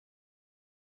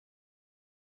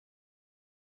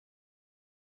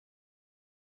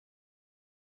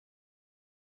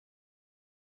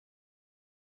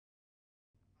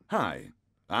Hi,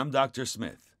 I'm Dr.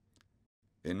 Smith.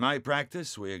 In my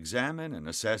practice, we examine and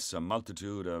assess a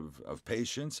multitude of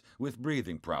patients with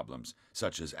breathing problems,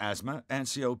 such as asthma and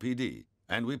COPD,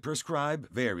 and we prescribe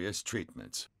various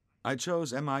treatments. I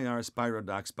chose MIR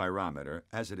Spirodoc Spirometer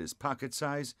as it is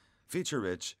pocket-size,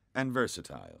 feature-rich, and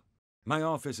versatile. My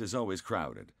office is always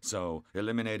crowded, so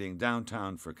eliminating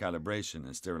downtime for calibration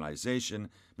and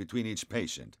sterilization between each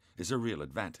patient is a real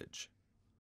advantage.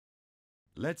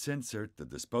 Let's insert the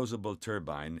disposable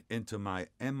turbine into my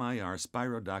MIR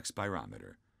Spirodoc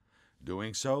Spirometer.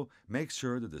 Doing so, make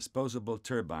sure the disposable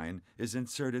turbine is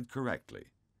inserted correctly.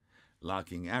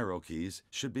 Locking arrow keys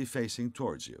should be facing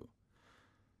towards you.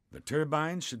 The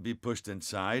turbine should be pushed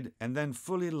inside and then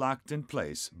fully locked in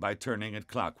place by turning it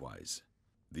clockwise.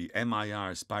 The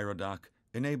MIR Spirodoc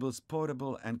enables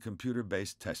portable and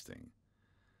computer-based testing.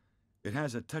 It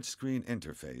has a touchscreen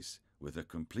interface with a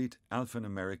complete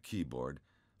alphanumeric keyboard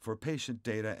for patient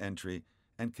data entry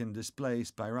and can display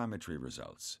spirometry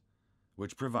results,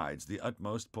 which provides the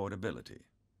utmost portability.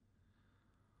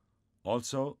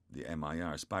 Also, the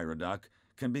MIR Spirodoc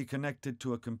can be connected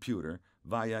to a computer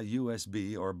via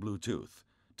USB or Bluetooth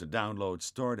to download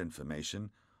stored information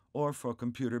or for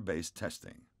computer-based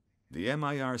testing. The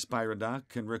MIR Spirodoc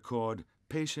can record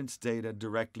patient's data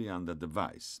directly on the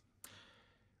device.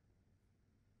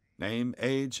 Name,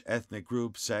 age, ethnic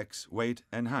group, sex, weight,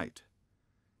 and height.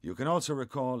 You can also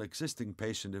recall existing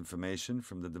patient information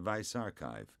from the device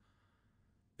archive.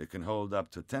 It can hold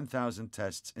up to 10,000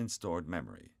 tests in stored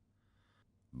memory.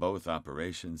 Both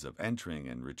operations of entering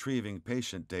and retrieving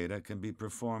patient data can be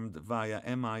performed via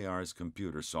MIR's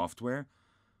computer software,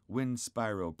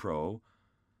 WinSpiro Pro,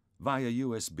 via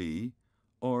USB,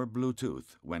 or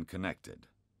Bluetooth when connected.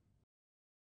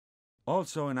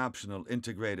 Also, an optional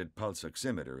integrated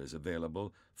pulseoximeter is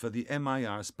available for the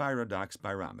MIR Spirodoc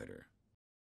Spirometer.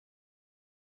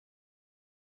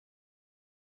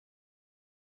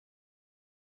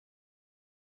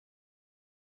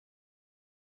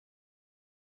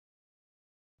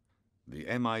 The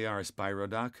MIR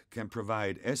Spirodoc can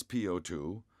provide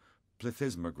SpO2,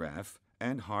 plethysmograph,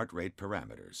 and heart rate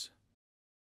parameters.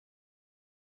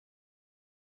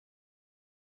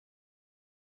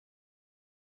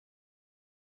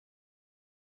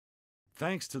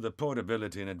 Thanks to the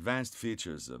portability and advanced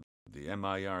features of the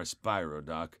MIR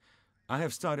Spirodoc, I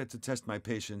have started to test my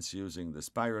patients using the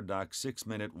Spirodoc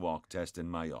 6-minute walk test in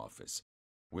my office.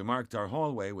 We marked our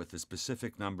hallway with a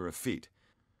specific number of feet.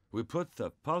 We put the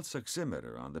pulse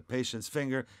oximeter on the patient's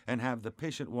finger and have the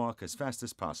patient walk as fast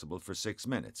as possible for 6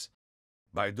 minutes.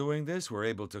 By doing this, we're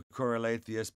able to correlate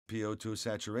the SpO2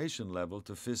 saturation level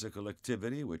to physical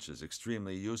activity, which is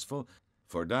extremely useful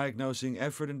for diagnosing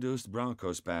effort-induced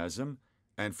bronchospasm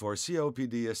and for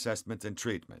COPD assessment and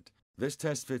treatment. This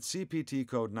test fits CPT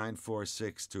code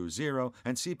 94620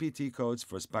 and CPT codes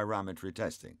for spirometry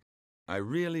testing. I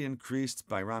really increased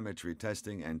spirometry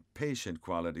testing and patient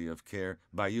quality of care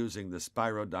by using the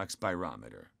Spirodoc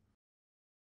Spirometer.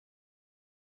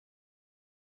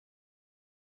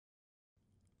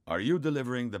 Are you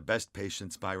delivering the best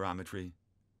patient spirometry?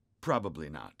 Probably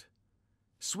not.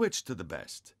 Switch to the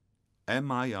best.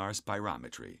 MIR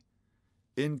Spirometry.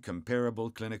 Incomparable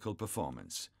clinical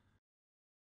performance.